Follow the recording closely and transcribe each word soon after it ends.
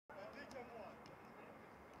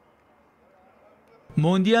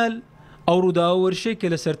مۆندیال ئەو ڕووداوە وەرشەیەکە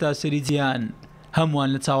لە سەرتاسەری جیهان هەمووان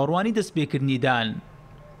لە چاوەڕوانی دەستپێکردنیدان.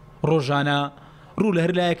 ڕۆژانە ڕوو لە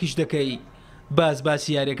هەر لایەکیش دەکەی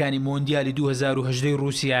باسی یاریەکانی مۆندیالی 2018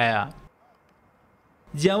 رووسیایە.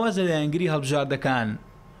 جیاوازە لایەنگری هەڵبژاردەکان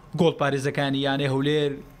گۆڵپارێزەکانی یانەی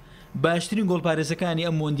هەولێر باشترین گۆڵپارێزەکانی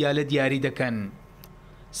ئەم مۆندیالە دیاری دەکەن.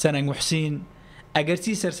 سەنەنگ موحسین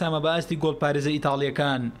ئەگەرچی سەرسامە بە ئاستی گۆڵپارێزە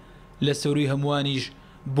ئیتاڵیەکان لە سەوری هەمووانیش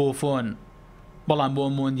بۆفۆن، بەڵام بۆ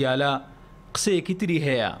مۆندیالە قسەیەکی تری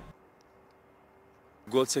هەیە.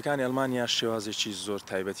 گۆڵچەکانی ئەڵمانیا شێوازێکی زۆر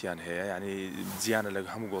تایبەتیان هەیە، یعنی جیانە لە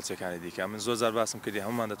هەموو گۆڵچەکانی دیکە. من زۆر جار باسم کردی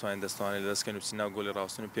هەمومان دەتوانین دەستوانێت لە دەستکەن و بچین ناو گۆڵی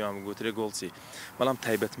ڕاوستن و پێمان بگوترێ گۆڵچی، بەڵام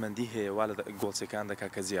تایبەتمەندی هەیە وا لە گۆڵچەکان دەکا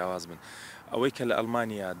کە جیاواز بن. ئەوەی کە لە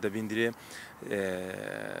ئەڵمانیا دەبیندرێ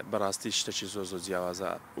بەڕاستی شتێکی زۆر زۆر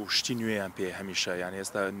جیاوازە و شتی نوێیان پێ هەمیشە، یعنی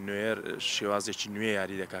ئێستا نوێر شێوازێکی نوێ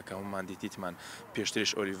یاری دەکا کە هەمومان دیتیتمان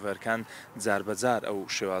پێشترش ئۆلیڤەرکان جار بەجار ئەو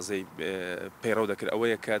شێوازەی پەیڕەو دەکرد.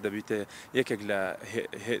 ئەوەیە کە دەبیتە یەکێک لە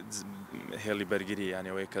هێڵی بەرگری، یعنی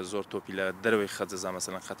ئەوەیە کە زۆر تۆپی لە دەرەوەی خەجەزا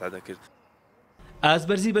مەسەلەن خەتا دەکرد.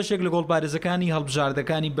 ئاسبەرزی بەشێک لە گۆڵپارێزەکانی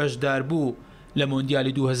هەڵبژاردەکانی بەشدار بوو لە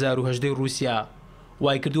مۆندیالی 2018 رووسیا.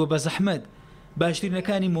 وای کردووە بە زەحمەت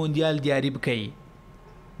باشترینەکانی مۆندیال دیاری بکەی،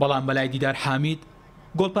 بەڵام بەلای دیدار حامید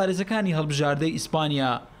گۆڵپارێزەکانی هەڵبژاردەی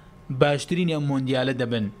ئیسپانیا باشترینی ئەم مۆندیالە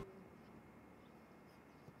دەبن.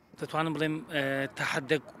 دەتوانم بڵێم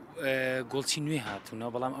تەحەدە گۆڵچی نوێ هاتوونە،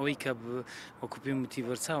 بەڵام ئەوەی کە وەکو پێم وتی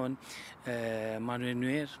وەرچاون مانوێل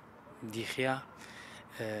نوێر، دیخیا،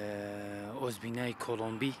 ئۆزبینای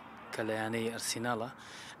کۆلۆمبی کە لە یانەی ئەرسیناڵە،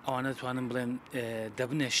 ئەوانە دەتوانم بڵێم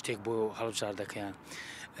دەبنە شتێک بۆ هەڵبژاردەکەیان.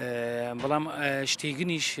 بەڵام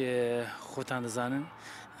شتێگنیش خۆتان دەزانن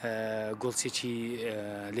گۆڵچێکی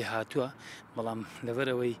لێ هاتووە، بەڵام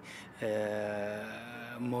لەبەرەوەی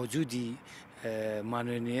مۆجودی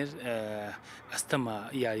مانوێنێر ئەستەمە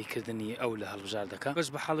یاریکردنی ئەو لە هەڵبژاردەکە. بەش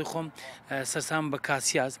بە حاڵی خۆم سەرسام بە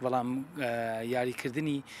کاسیاس، بەڵام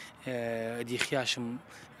یاریکردنی دیخیاشم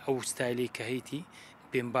ئەو ستایلی کە هەیتی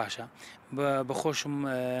پێم باشە. بەخۆشم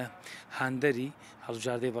هاندەری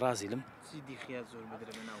هەڵبژاردەی بەرازیلم.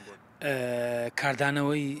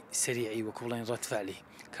 کاردانەوەی سەریعی وەکو بڵێن ڕەتفعلی،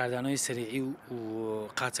 کاردانەوەی سەریعی و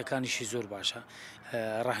قاچەکانیشی زۆر باشە.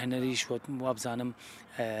 ڕاهێنەریش وابزانم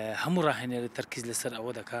هەموو ڕاهێنەرە تەرکیز لەسەر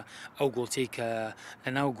ئەوە دەکا ئەو گۆڵچەی کە لە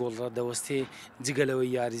ناو گۆڵڕە دەوەستێ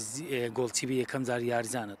جگەلەوەی گۆڵچی بێ یەکەم جار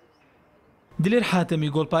یاریزانت. دلێر حاتەمی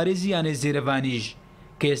گۆڵپارێزی یانەی زێرەڤانیش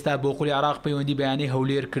کە ئێستا بۆ قوڵی عراق پەیوەندی بەیانەی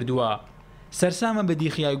هەولێر کردووە، سەرسامە بە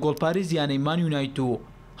دیخیای گۆڵپارێزی یانەی مان یونایت و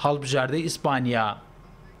هەڵبژاردەی ئیسپانیا.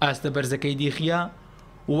 ئاستە بەرزەکەی دیخیا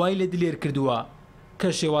وای لە دلێر کردووە کە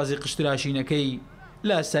شێوازی قشتراشینەکەی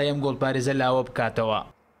لا سایم گۆڵپارێزە لاوە بکاتەوە.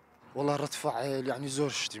 والله ڕەتفاعل یعنی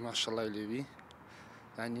زۆر شتی ماشەڵای لێوی،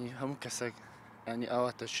 ینی هەموو کەسێک ینی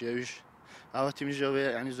ئاواتە شێویش ئاواتی میژەوەیە،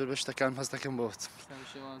 ینی زۆر بە شتەکان هەست دەکەم بۆت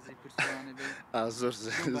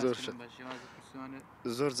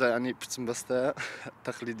زۆر جا ینی پچم بەستە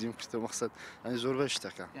تەقلیدیم کردە مەقسەد، ینی زۆر بە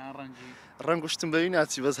شتەکە ڕەنگ شتم بەوی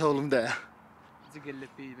ناچی بەس هەوڵمدایە.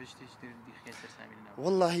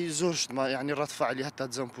 والله زۆر شتما ینی ڕەتفاعلی هەتا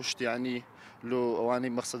جەم پشت، ینی لۆ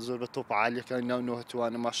ئەوانەی مەقسەد زۆر بە تۆپ عالیەکانی ناو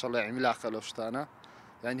نۆهەتوانە ماشەڵڵای عیملاقە لەو شتانە،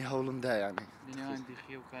 ینی هەوڵمدا ینی.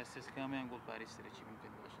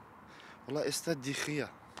 والله ئێستا دیخیە.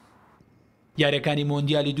 یاریەکانی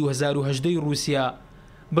مۆندیالی 2018 رووسیا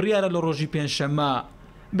بڕیارە لە ڕۆژی پێنجشەممە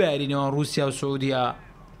بە یارینەوە رووسیا و سعودیا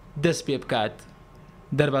دەست پێ بکات.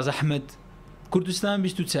 دەرباز ئەحمەد، کوردستان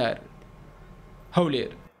 24،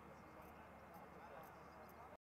 هەولێر.